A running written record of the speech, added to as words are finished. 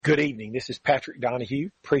Good evening. This is Patrick Donahue.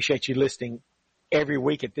 Appreciate you listening every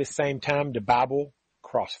week at this same time to Bible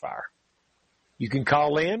Crossfire. You can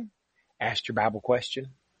call in, ask your Bible question,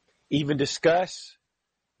 even discuss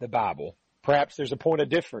the Bible. Perhaps there's a point of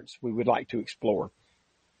difference we would like to explore.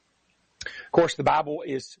 Of course, the Bible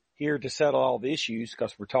is here to settle all the issues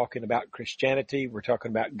because we're talking about Christianity. We're talking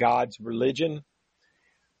about God's religion.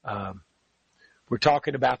 We're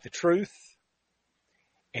talking about the truth.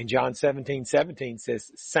 And John 17:17 says,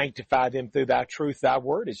 sanctify them through thy truth. Thy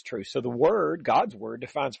word is truth. So the word, God's word,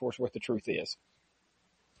 defines for us what the truth is.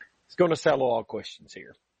 It's going to settle all questions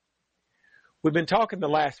here. We've been talking the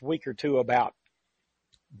last week or two about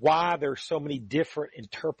why there's so many different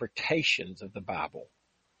interpretations of the Bible.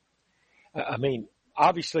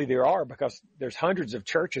 Obviously there are, because there's hundreds of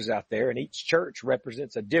churches out there, and each church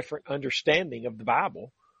represents a different understanding of the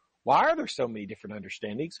Bible. Why are there so many different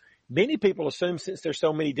understandings? Many people assume since there's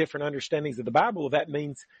so many different understandings of the Bible, that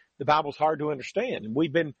means the Bible's hard to understand. And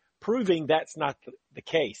we've been proving that's not the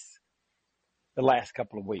case the last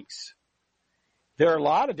couple of weeks. There are a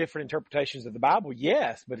lot of different interpretations of the Bible,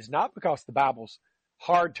 yes, but it's not because the Bible's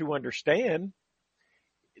hard to understand.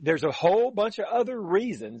 There's a whole bunch of other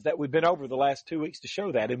reasons that we've been over the last 2 weeks to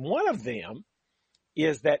show that. And one of them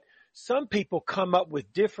is that some people come up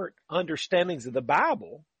with different understandings of the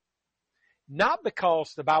Bible, not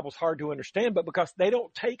because the Bible's hard to understand, but because they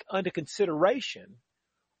don't take into consideration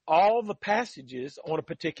all the passages on a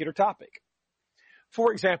particular topic.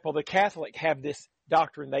 For example, the Catholic have this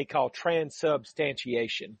doctrine they call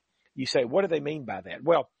transubstantiation. You say, what do they mean by that?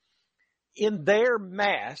 Well, in their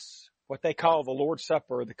Mass, what they call the Lord's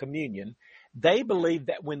Supper or the communion, they believe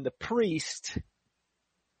that when the priest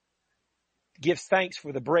gives thanks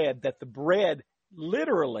for the bread, that the bread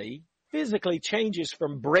literally physically changes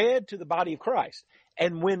from bread to the body of Christ.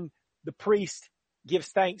 And when the priest gives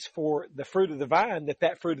thanks for the fruit of the vine,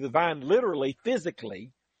 that fruit of the vine literally,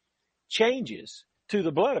 physically changes to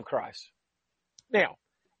the blood of Christ. Now,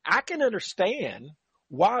 I can understand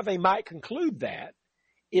why they might conclude that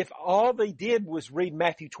if all they did was read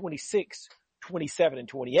Matthew 26, 27, and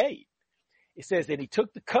 28. It says that he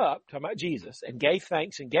took the cup, talking about Jesus, and gave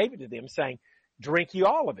thanks and gave it to them, saying, drink you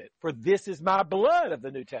all of it, for this is my blood of the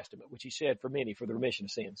New Testament, which he shed for many for the remission of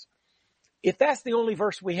sins. If that's the only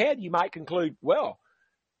verse we had, you might conclude, well,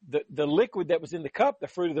 the liquid that was in the cup, the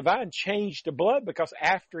fruit of the vine, changed to blood because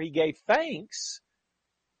after he gave thanks,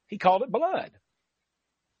 he called it blood.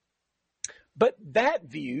 But that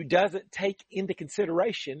view doesn't take into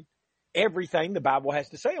consideration everything the Bible has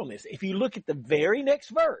to say on this. If you look at the very next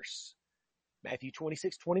verse, Matthew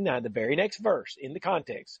 26:29, the very next verse in the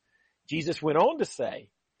context, Jesus went on to say,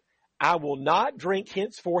 I will not drink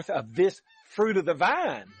henceforth of this fruit of the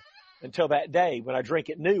vine until that day when I drink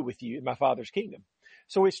it new with you in my Father's kingdom.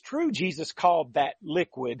 So it's true Jesus called that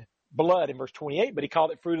liquid blood in verse 28, but he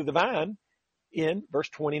called it fruit of the vine in verse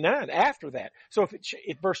 29 after that. So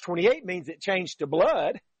if verse 28 means it changed to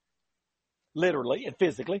blood, literally and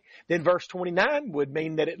physically, then verse 29 would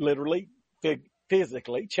mean that it literally,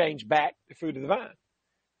 physically changed back to fruit of the vine.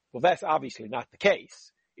 Well, that's obviously not the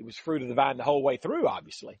case. It was fruit of the vine the whole way through,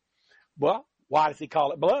 obviously. Well, why does he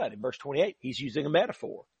call it blood? In verse 28, he's using a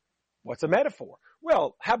metaphor. What's a metaphor?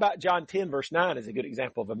 Well, how about John 10, verse 9 is a good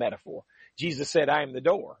example of a metaphor. Jesus said, I am the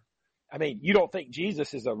door. You don't think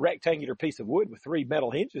Jesus is a rectangular piece of wood with 3 metal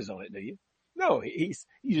hinges on it, do you? No, he's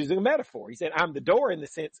using a metaphor. He said, I'm the door in the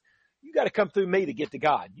sense, you got to come through me to get to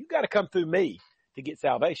God. You got to come through me to get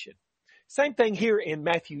salvation. Same thing here in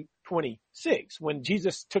Matthew 26, when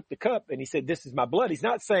Jesus took the cup and he said, this is my blood. He's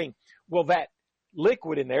not saying, well, that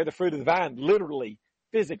liquid in there, the fruit of the vine, literally,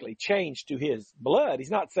 physically changed to his blood. He's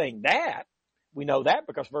not saying that. We know that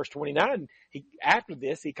because verse 29, after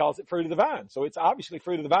this, he calls it fruit of the vine. So it's obviously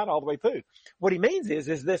fruit of the vine all the way through. What he means is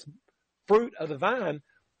this fruit of the vine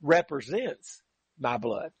represents my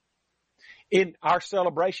blood. In our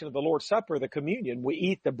celebration of the Lord's Supper, the communion, we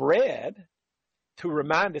eat the bread to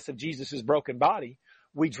remind us of Jesus' broken body.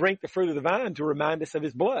 We drink the fruit of the vine to remind us of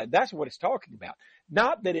his blood. That's what it's talking about.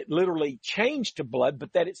 Not that it literally changed to blood,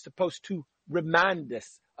 but that it's supposed to remind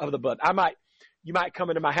us of the blood. You might come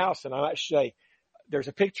into my house and I might say, there's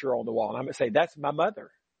a picture on the wall. And I might say, that's my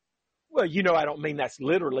mother. Well, I don't mean that's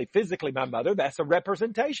literally physically my mother. That's a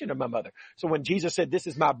representation of my mother. So when Jesus said, this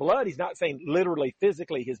is my blood, he's not saying literally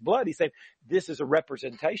physically his blood. He's saying, this is a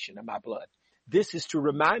representation of my blood. This is to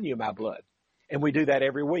remind you of my blood. And we do that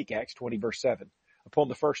every week, Acts 20, verse 7. Upon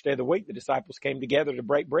the first day of the week, the disciples came together to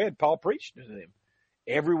break bread. Paul preached to them.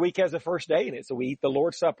 Every week has a first day in it. So we eat the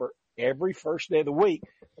Lord's Supper every first day of the week.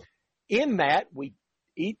 In that, we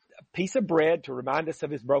eat a piece of bread to remind us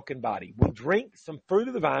of his broken body. We drink some fruit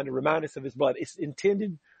of the vine to remind us of his blood. It's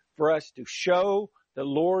intended for us to show the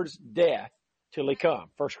Lord's death till he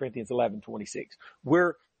comes. 1 Corinthians 11:26.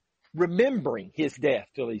 We're remembering his death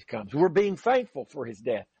till he comes. We're being thankful for his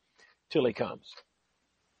death till he comes.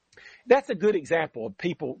 That's a good example of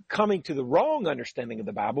people coming to the wrong understanding of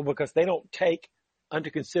the Bible because they don't take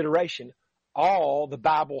under consideration all the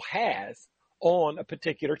Bible has on a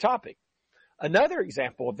particular topic. Another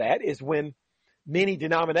example of that is when many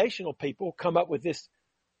denominational people come up with this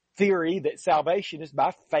theory that salvation is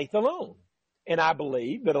by faith alone. And I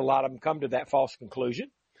believe that a lot of them come to that false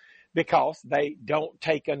conclusion because they don't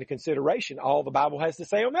take under consideration all the Bible has to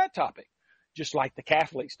say on that topic. Just like the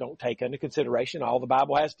Catholics don't take under consideration all the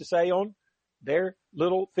Bible has to say on their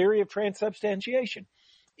little theory of transubstantiation.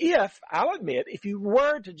 I'll admit, if you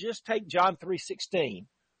were to just take John 3:16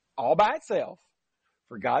 all by itself,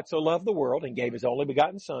 for God so loved the world and gave his only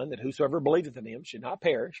begotten Son, that whosoever believeth in him should not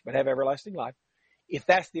perish, but have everlasting life. If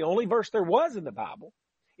that's the only verse there was in the Bible,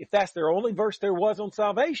 if that's the only verse there was on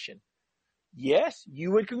salvation, yes,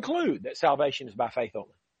 you would conclude that salvation is by faith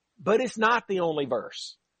only. But it's not the only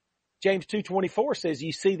verse. James 2:24 says,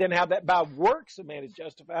 you see then how that by works a man is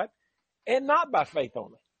justified, and not by faith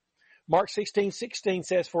only. Mark 16:16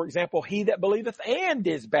 says, for example, he that believeth and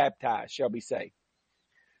is baptized shall be saved.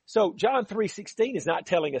 So John 3:16 is not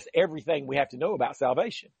telling us everything we have to know about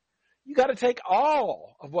salvation. You got to take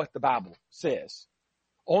all of what the Bible says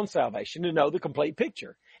on salvation to know the complete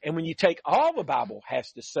picture. And when you take all the Bible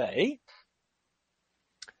has to say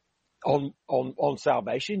on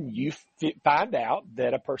salvation, you find out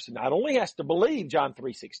that a person not only has to believe John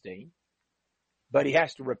 3:16, but he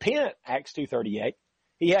has to repent, Acts 2:38.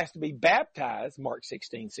 He has to be baptized, Mark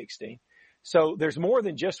 16:16. So there's more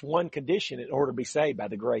than just one condition in order to be saved by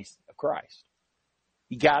the grace of Christ.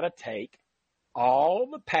 You got to take all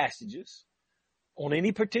the passages on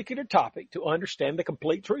any particular topic to understand the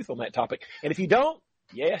complete truth on that topic. And if you don't,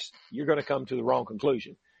 yes, you're going to come to the wrong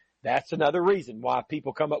conclusion. That's another reason why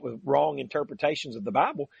people come up with wrong interpretations of the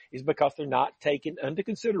Bible, is because they're not taking into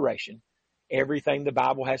consideration everything the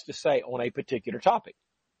Bible has to say on a particular topic.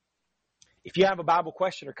 If you have a Bible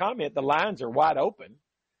question or comment, the lines are wide open.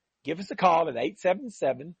 Give us a call at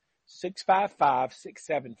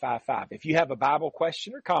 877-655-6755. If you have a Bible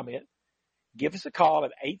question or comment, give us a call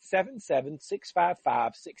at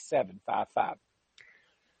 877-655-6755.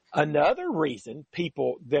 Another reason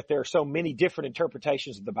that there are so many different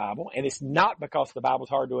interpretations of the Bible, and it's not because the Bible's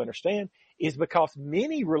hard to understand, is because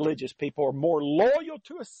many religious people are more loyal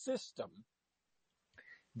to a system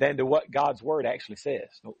than to what God's Word actually says.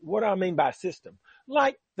 What do I mean by a system?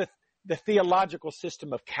 Like the theological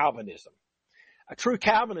system of Calvinism. A true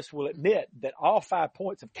Calvinist will admit that all 5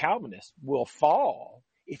 points of Calvinism will fall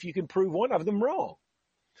if you can prove one of them wrong.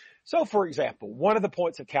 So, for example, one of the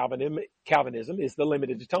points of Calvinism is the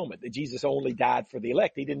limited atonement, that Jesus only died for the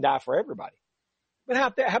elect. He didn't die for everybody. But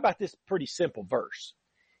how about this pretty simple verse?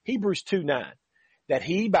 Hebrews 2:9, that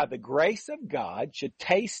he, by the grace of God, should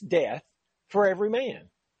taste death for every man.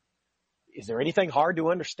 Is there anything hard to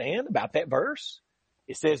understand about that verse?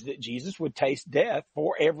 It says that Jesus would taste death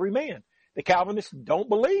for every man. The Calvinists don't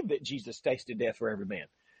believe that Jesus tasted death for every man.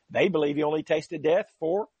 They believe he only tasted death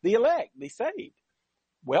for the elect, the saved.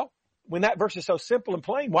 Well, when that verse is so simple and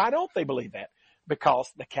plain, why don't they believe that?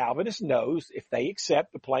 Because the Calvinist knows if they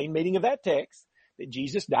accept the plain meaning of that text, that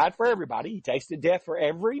Jesus died for everybody, he tasted death for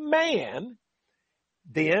every man,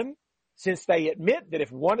 then since they admit that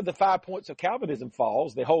if one of the 5 points of Calvinism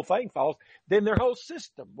falls, the whole thing falls, then their whole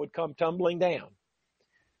system would come tumbling down.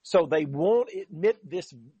 So they won't admit the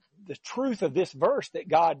truth of this verse, that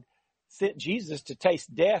God sent Jesus to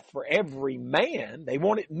taste death for every man. They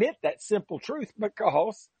won't admit that simple truth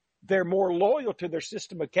because they're more loyal to their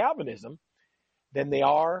system of Calvinism than they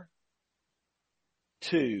are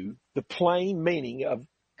to the plain meaning of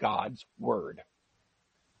God's Word.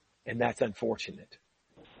 And that's unfortunate.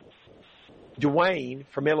 Dwayne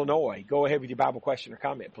from Illinois, go ahead with your Bible question or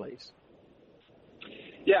comment, please.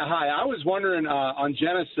 Yeah, hi. I was wondering on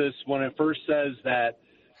Genesis, when it first says that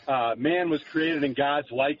man was created in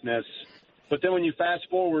God's likeness, but then when you fast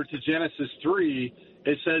forward to Genesis 3,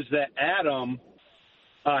 it says that Adam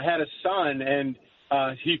had a son and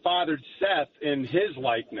he fathered Seth in his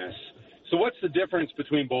likeness. So what's the difference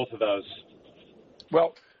between both of those?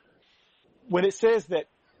 Well, when it says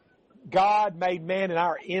that God made man in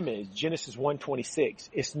our image, Genesis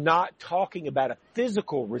 1:26, it's not talking about a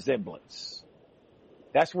physical resemblance.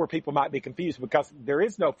 That's where people might be confused, because there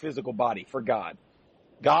is no physical body for God.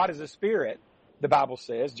 God is a spirit, the Bible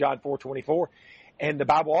says, John 4:24. And the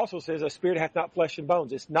Bible also says a spirit hath not flesh and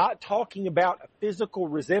bones. It's not talking about a physical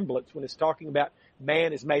resemblance when it's talking about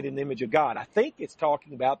man is made in the image of God. I think it's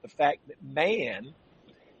talking about the fact that man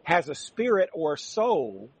has a spirit or a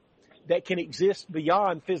soul that can exist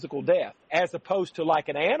beyond physical death, as opposed to like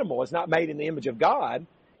an animal is not made in the image of God.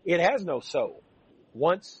 It has no soul.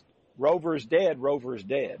 Once Rover is dead, Rover is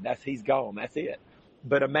dead. He's gone. That's it.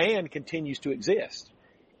 But a man continues to exist,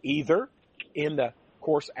 either in the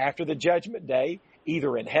course after the judgment day,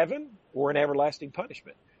 either in heaven or in everlasting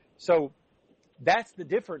punishment. So that's the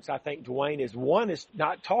difference, I think, Dwayne, is one is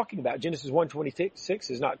not talking about, Genesis 1:26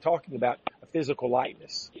 is not talking about a physical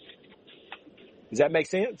likeness. Does that make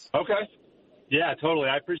sense? Okay. Yeah, totally.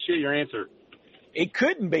 I appreciate your answer. It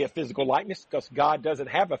couldn't be a physical likeness because God doesn't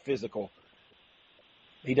have a physical.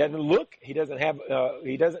 He doesn't look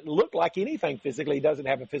like anything physically. He doesn't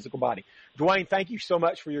have a physical body. Dwayne, thank you so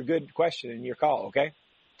much for your good question and your call, okay?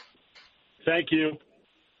 Thank you.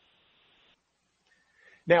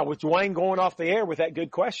 Now, with Dwayne going off the air with that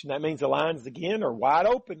good question, that means the lines again are wide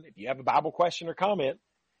open. If you have a Bible question or comment,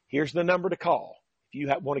 here's the number to call. If you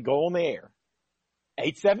want to go on the air,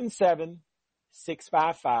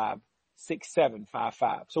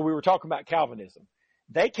 877-655-6755. So we were talking about Calvinism.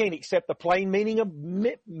 They can't accept the plain meaning of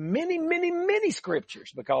many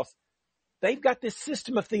scriptures because they've got this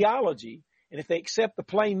system of theology. And if they accept the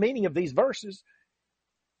plain meaning of these verses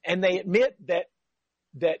and they admit that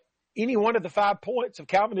any one of the 5 points of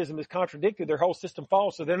Calvinism is contradicted, their whole system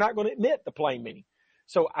falls. So they're not going to admit the plain meaning.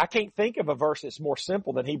 So I can't think of a verse that's more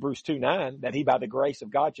simple than Hebrews 2:9, that he by the grace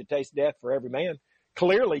of God should taste death for every man.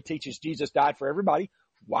 Clearly teaches Jesus died for everybody.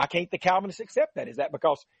 Why can't the Calvinists accept that? Is it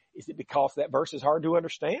because that verse is hard to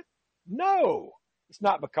understand? No, it's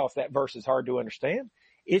not because that verse is hard to understand.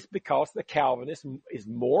 It's because the Calvinist is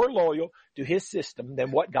more loyal to his system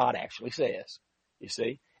than what God actually says, you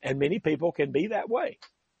see, and many people can be that way.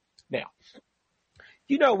 Now,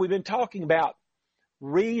 we've been talking about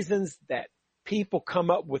reasons that people come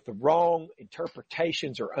up with the wrong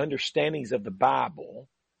interpretations or understandings of the Bible,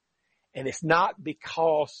 and it's not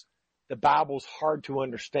because the Bible's hard to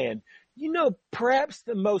understand. Perhaps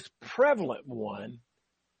the most prevalent one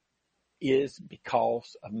is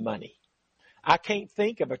because of money. I can't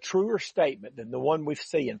think of a truer statement than the one we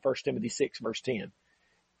see in 1 Timothy 6, verse 10.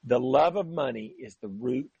 The love of money is the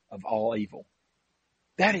root of all evil.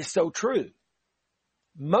 That is so true.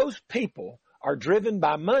 Most people are driven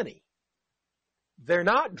by money. They're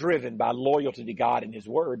not driven by loyalty to God and His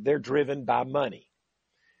Word. They're driven by money.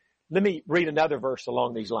 Let me read another verse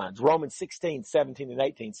along these lines. Romans 16, 17, and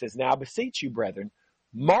 18 says, Now I beseech you, brethren,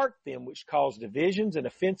 mark them which cause divisions and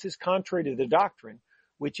offenses contrary to the doctrine,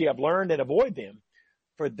 which ye have learned, and avoid them.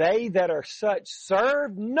 For they that are such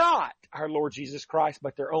serve not our Lord Jesus Christ,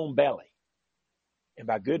 but their own belly, and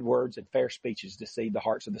by good words and fair speeches deceive the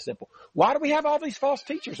hearts of the simple. Why do we have all these false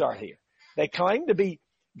teachers out here? They claim to be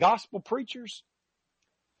gospel preachers.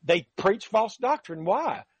 They preach false doctrine.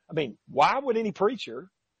 Why? Why would any preacher,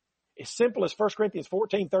 as simple as 1 Corinthians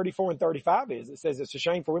 14, 34 and 35 is, it says it's a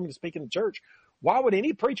shame for women to speak in the church. Why would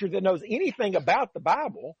any preacher that knows anything about the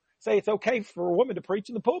Bible say it's okay for a woman to preach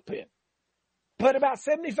in the pulpit? But about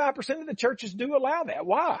 75% of the churches do allow that.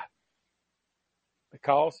 Why?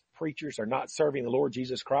 Because preachers are not serving the Lord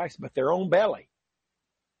Jesus Christ, but their own belly.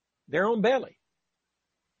 Their own belly.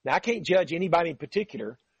 Now, I can't judge anybody in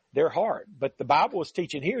particular, their heart, but the Bible is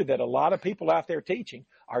teaching here that a lot of people out there teaching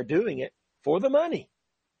are doing it for the money.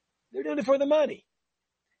 They're doing it for the money.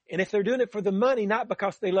 And if they're doing it for the money, not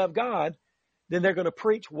because they love God, then they're going to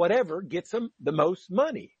preach whatever gets them the most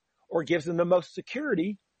money or gives them the most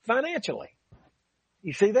security financially.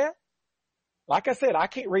 You see that? Like I said, I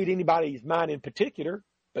can't read anybody's mind in particular,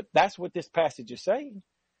 but that's what this passage is saying.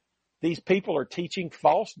 These people are teaching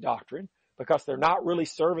false doctrine because they're not really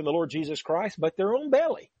serving the Lord Jesus Christ, but their own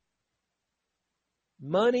belly.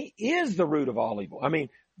 Money is the root of all evil.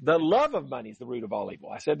 The love of money is the root of all evil.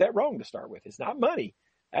 I said that wrong to start with. It's not money.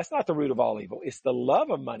 That's not the root of all evil. It's the love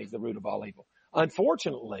of money is the root of all evil.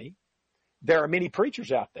 Unfortunately, there are many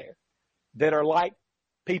preachers out there that are like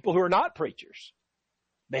people who are not preachers.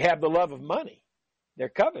 They have the love of money. They're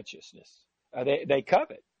covetousness. They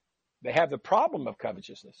covet. They have the problem of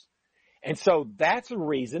covetousness. And so that's a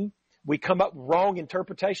reason we come up with wrong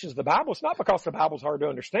interpretations of the Bible. It's not because the Bible's hard to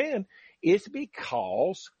understand. It's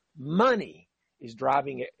because money is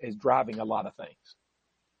driving a lot of things.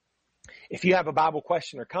 If you have a Bible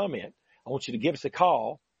question or comment, I want you to give us a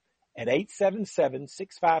call at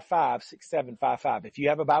 877-655-6755. If you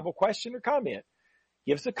have a Bible question or comment,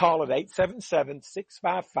 give us a call at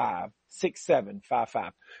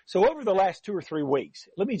 877-655-6755. So over the last 2 or 3 weeks,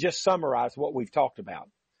 let me just summarize what we've talked about.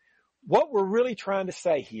 What we're really trying to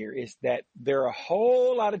say here is that there are a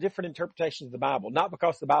whole lot of different interpretations of the Bible, not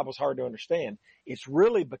because the Bible's hard to understand. It's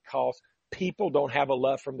really because people don't have a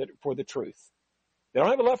love for the truth. They don't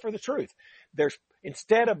have a love for the truth.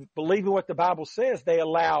 Instead of believing what the Bible says, they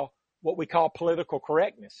allow what we call political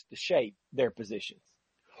correctness to shape their positions.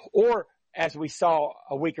 Or, as we saw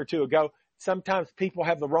a week or two ago, sometimes people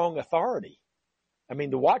have the wrong authority. I mean,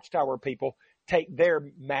 the Watchtower people take their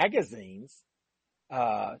magazines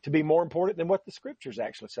to be more important than what the scriptures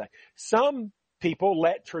actually say. Some people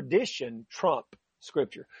let tradition trump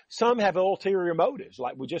scripture. Some have ulterior motives,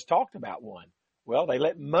 like we just talked about one. Well, they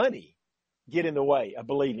let money get in the way of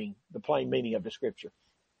believing the plain meaning of the scripture.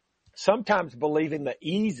 Sometimes believing the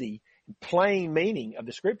easy, plain meaning of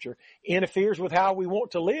the scripture interferes with how we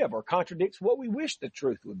want to live or contradicts what we wish the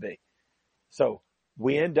truth would be. So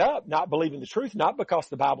we end up not believing the truth, not because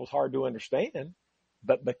the Bible's hard to understand,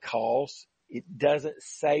 but because it doesn't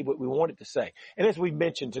say what we want it to say. And as we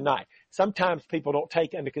mentioned tonight, sometimes people don't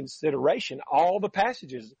take into consideration all the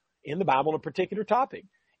passages in the Bible on a particular topic.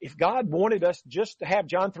 If God wanted us just to have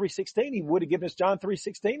John 3:16, he would have given us John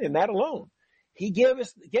 3:16 and that alone. He gave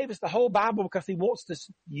us the whole Bible because he wants to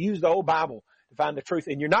use the whole Bible to find the truth.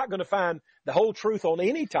 And you're not going to find the whole truth on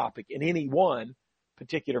any topic in any one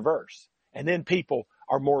particular verse. And then people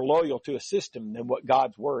are more loyal to a system than what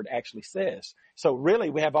God's word actually says. So really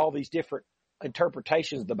we have all these different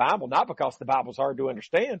interpretations of the Bible, not because the Bible's hard to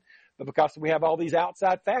understand, but because we have all these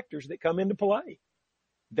outside factors that come into play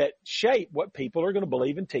that shape what people are going to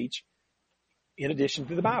believe and teach in addition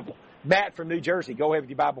to the Bible. Matt from New Jersey, go ahead with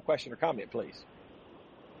your Bible question or comment, please.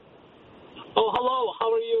 Oh, hello.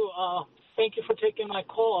 How are you? Thank you for taking my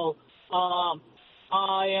call.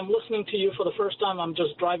 I am listening to you for the first time. I'm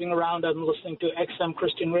just driving around. I'm listening to XM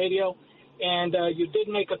Christian Radio. And you did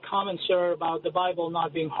make a comment, sir, about the Bible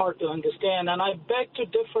not being hard to understand. And I beg to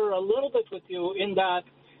differ a little bit with you in that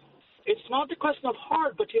it's not the question of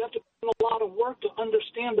hard, but you have to do a lot of work to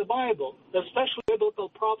understand the Bible, especially biblical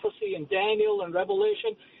prophecy and Daniel and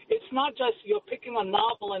Revelation. It's not just you're picking a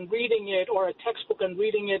novel and reading it or a textbook and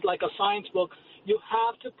reading it like a science book. You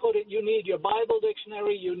have to put it, you need your Bible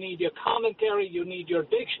dictionary, you need your commentary, you need your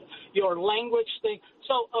language thing.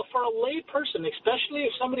 So for a lay person, especially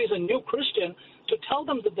if somebody's a new Christian, to tell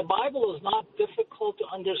them that the Bible is not difficult to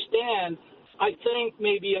understand, I think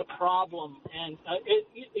may be a problem. And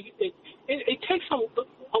it takes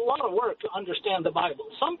a lot of work to understand the Bible.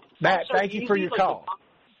 Matt, thank you for your call.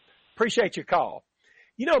 Appreciate your call.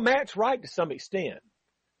 You know, Matt's right to some extent.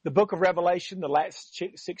 The book of Revelation, the last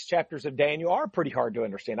 6 chapters of Daniel are pretty hard to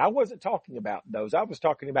understand. I wasn't talking about those. I was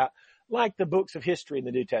talking about like the books of history in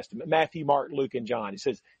the New Testament, Matthew, Mark, Luke, and John. It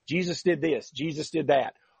says, Jesus did this, Jesus did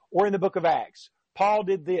that. Or in the book of Acts, Paul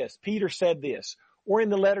did this, Peter said this. Or in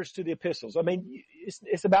the letters to the epistles. I mean,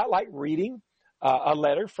 it's about like reading a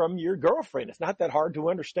letter from your girlfriend. It's not that hard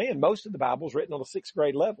to understand. Most of the Bible is written on a 6th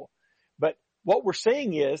grade level. But what we're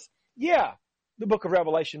seeing is, yeah, the book of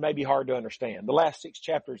Revelation may be hard to understand, the last 6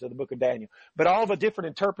 chapters of the book of Daniel. But all the different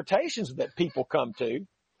interpretations that people come to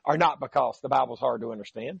are not because the Bible's hard to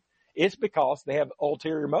understand. It's because they have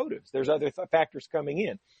ulterior motives. There's other factors coming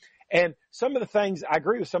in. And some of the things, I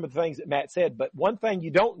agree with some of the things that Matt said, but one thing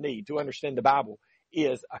you don't need to understand the Bible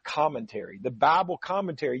is a commentary. The Bible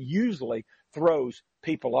commentary usually throws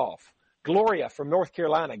people off. Gloria from North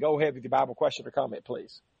Carolina, go ahead with your Bible question or comment,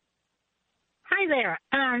 please. Hi there.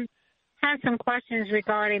 Have some questions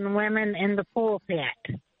regarding women in the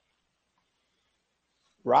pulpit.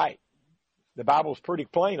 Right. The Bible's pretty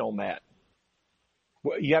plain on that.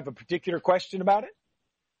 You have a particular question about it?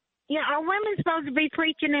 Yeah, are women supposed to be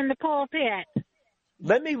preaching in the pulpit?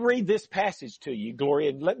 Let me read this passage to you,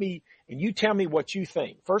 Gloria, and you tell me what you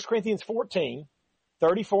think. 1 Corinthians 14,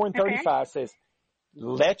 34 and 35 says,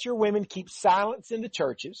 let your women keep silence in the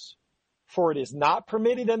churches, for it is not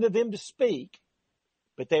permitted unto them to speak,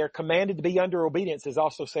 but they are commanded to be under obedience, as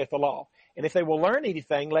also saith the law. And if they will learn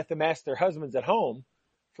anything, let them ask their husbands at home,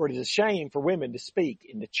 for it is a shame for women to speak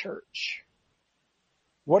in the church.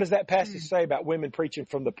 What does that passage say about women preaching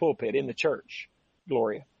from the pulpit in the church,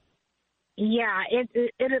 Gloria? Yeah, it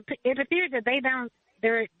appears that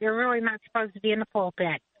they're really not supposed to be in the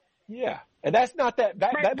pulpit. Yeah, and that's not that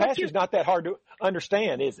passage is not that hard to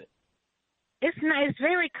understand, is it? It's not. It's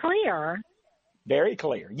very clear. Very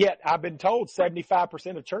clear. Yet I've been told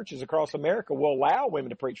 75% of churches across America will allow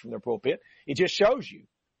women to preach from their pulpit. It just shows you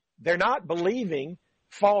they're not believing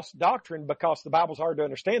false doctrine because the Bible's hard to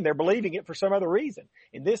understand. They're believing it for some other reason.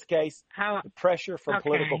 In this case, the pressure from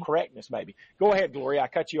political correctness, maybe. Go ahead, Gloria. I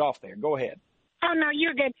cut you off there. Go ahead. Oh, no,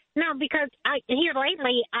 you're good. No, because here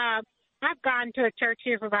lately, I've gone to a church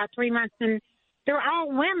here for about 3 months, and they're all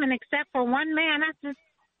women except for one man. I said,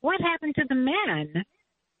 what happened to the men?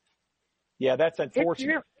 Yeah, that's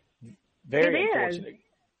unfortunate. Very unfortunate.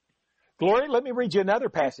 Gloria, let me read you another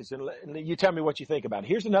passage, and you tell me what you think about it.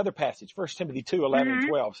 Here's another passage. 1 Timothy 2:11 and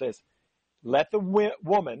 12 says, let the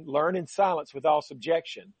woman learn in silence with all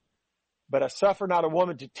subjection, but suffer not a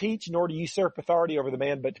woman to teach, nor to usurp authority over the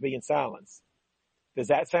man, but to be in silence. Does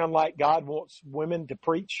that sound like God wants women to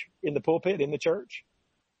preach in the pulpit, in the church?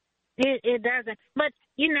 It doesn't. But,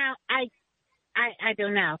 I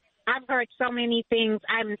don't know. I've heard so many things.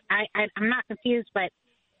 I'm not confused, but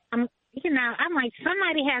I'm like,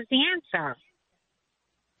 somebody has the answer.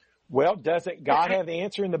 Well, doesn't God have the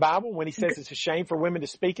answer in the Bible when he says it's a shame for women to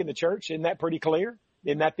speak in the church? Isn't that pretty clear?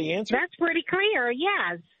 Isn't that the answer? That's pretty clear,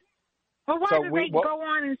 yes. Well, why do they go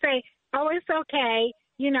on and say, oh, it's okay,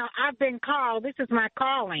 I've been called, this is my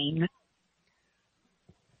calling?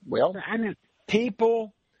 Well,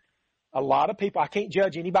 a lot of people, I can't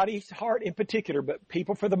judge anybody's heart in particular, but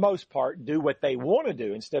people for the most part do what they want to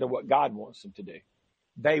do instead of what God wants them to do.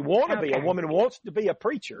 They want to be, a woman wants to be a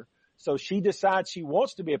preacher, so she decides she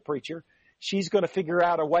wants to be a preacher. She's going to figure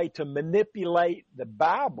out a way to manipulate the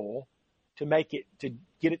Bible to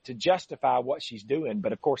get it to justify what she's doing.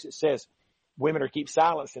 But of course it says women are keep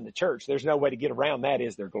silence in the church. There's no way to get around that,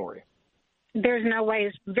 is there, Gloria? There's no way.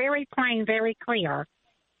 It's very plain, very clear.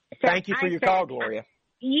 So thank you for your call, Gloria.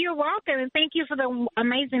 You're welcome, and thank you for the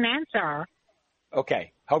amazing answer.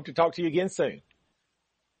 Okay. Hope to talk to you again soon.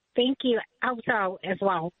 Thank you. Also as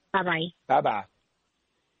well. Bye-bye. Bye-bye.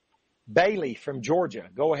 Bailey from Georgia,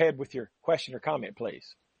 go ahead with your question or comment,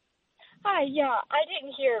 please. Hi, yeah, I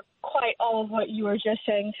didn't hear quite all of what you were just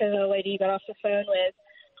saying to the lady you got off the phone with,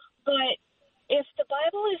 but if the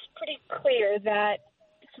Bible is pretty clear that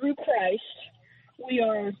through Christ we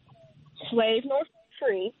are slave nor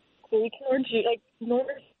free, Greek nor Jew,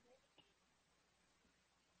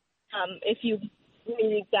 if you read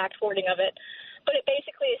the exact wording of it, but it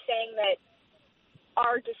basically is saying that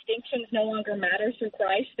our distinctions no longer matter through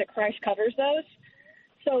Christ, that Christ covers those.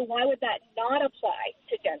 So why would that not apply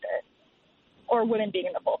to gender or women being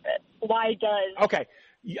in the pulpit? Why does... Okay.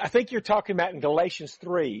 I think you're talking about in Galatians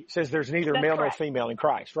 3, it says there's neither male nor female in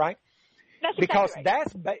Christ, right? That's because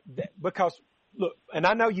exactly right. Because, look, and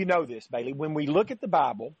I know you know this, Bailey, when we look at the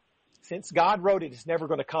Bible, since God wrote it, it's never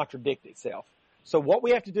going to contradict itself. So what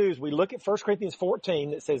we have to do is we look at 1 Corinthians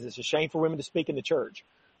 14 that says it's a shame for women to speak in the church.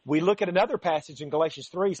 We look at another passage in Galatians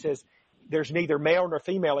 3 says there's neither male nor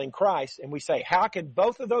female in Christ, and we say, how can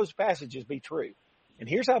both of those passages be true? And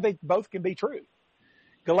here's how they both can be true.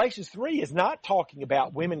 Galatians 3 is not talking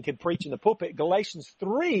about women can preach in the pulpit. Galatians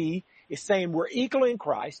 3 is saying we're equal in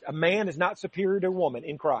Christ. A man is not superior to a woman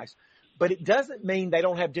in Christ. But it doesn't mean they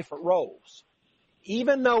don't have different roles.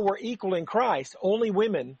 Even though we're equal in Christ, only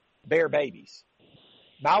women bear babies.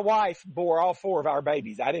 My wife bore all 4 of our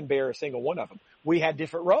babies. I didn't bear a single one of them. We had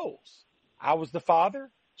different roles. I was the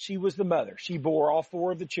father. She was the mother. She bore all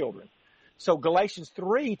 4 of the children. So Galatians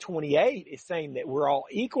 3:28 is saying that we're all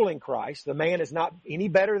equal in Christ. The man is not any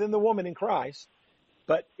better than the woman in Christ,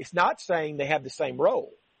 but it's not saying they have the same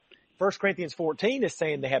role. 1 Corinthians 14 is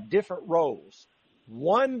saying they have different roles.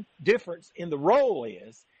 One difference in the role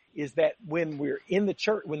is that when we're in the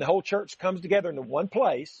church, when the whole church comes together into one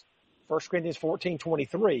place, 1 Corinthians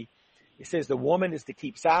 14:23, it says the woman is to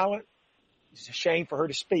keep silent. It's a shame for her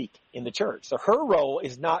to speak in the church. So her role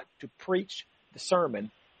is not to preach the sermon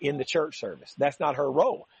in the church service. That's not her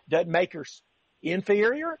role. Doesn't make her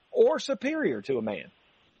inferior or superior to a man.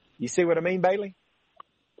 You see what I mean, Bailey?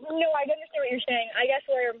 No, I understand what you're saying. I guess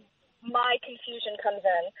where my confusion comes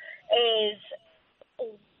in is,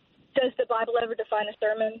 does the Bible ever define a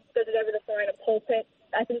sermon? Does it ever define a pulpit?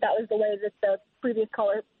 I think that was the way that the previous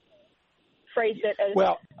caller phrased it as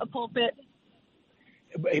a pulpit.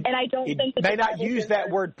 And I don't think that may not use that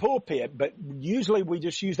word pulpit, but usually we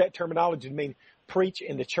just use that terminology to mean preach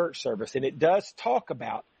in the church service. And it does talk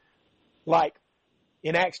about, like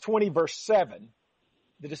in Acts 20 verse 7,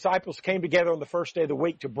 the disciples came together on the first day of the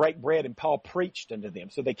week to break bread, and Paul preached unto them.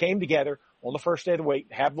 So they came together on the first day of the week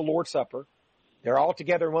to have the Lord's Supper. They're all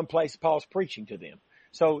together in one place. Paul's preaching to them.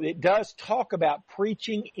 So it does talk about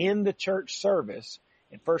preaching in the church service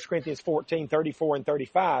in 1 Corinthians 14:34 and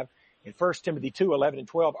 35. And 1 Timothy 2:11 and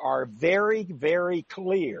 12 are very, very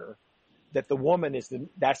clear that the woman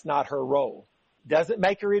that's not her role. Doesn't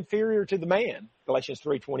make her inferior to the man, Galatians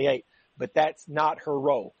 3:28, but that's not her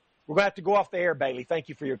role. We're going to have to go off the air, Bailey. Thank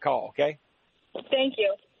you for your call, okay? Thank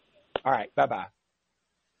you. All right, bye-bye.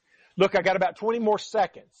 Look, I got about 20 more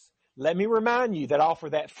seconds. Let me remind you that I offer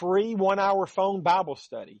that free 1-hour phone Bible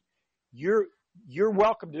study. You're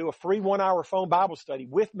welcome to do a free 1-hour phone Bible study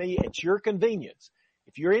with me at your convenience.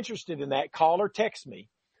 If you're interested in that, call or text me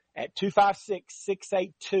at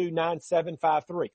 256-682-9753.